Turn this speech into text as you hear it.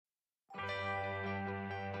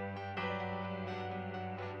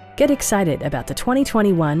Get excited about the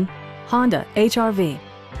 2021 Honda HR-V.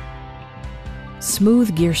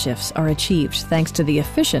 Smooth gear shifts are achieved thanks to the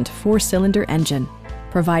efficient 4-cylinder engine,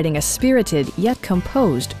 providing a spirited yet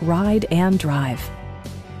composed ride and drive.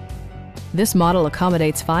 This model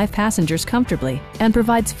accommodates 5 passengers comfortably and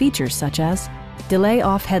provides features such as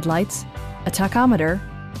delay-off headlights, a tachometer,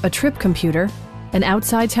 a trip computer, an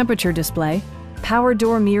outside temperature display, power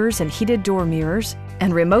door mirrors and heated door mirrors,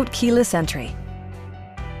 and remote keyless entry.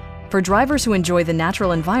 For drivers who enjoy the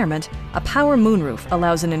natural environment, a power moonroof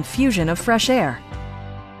allows an infusion of fresh air.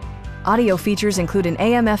 Audio features include an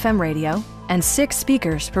AM/FM radio and 6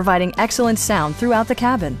 speakers providing excellent sound throughout the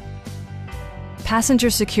cabin. Passenger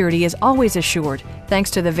security is always assured thanks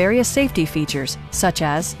to the various safety features such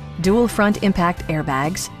as dual front impact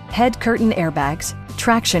airbags, head curtain airbags,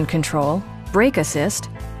 traction control, brake assist,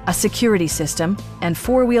 a security system, and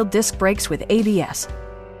 4-wheel disc brakes with ABS.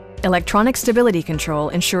 Electronic stability control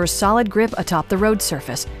ensures solid grip atop the road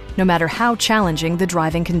surface, no matter how challenging the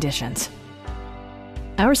driving conditions.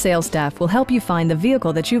 Our sales staff will help you find the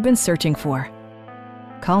vehicle that you've been searching for.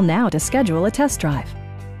 Call now to schedule a test drive.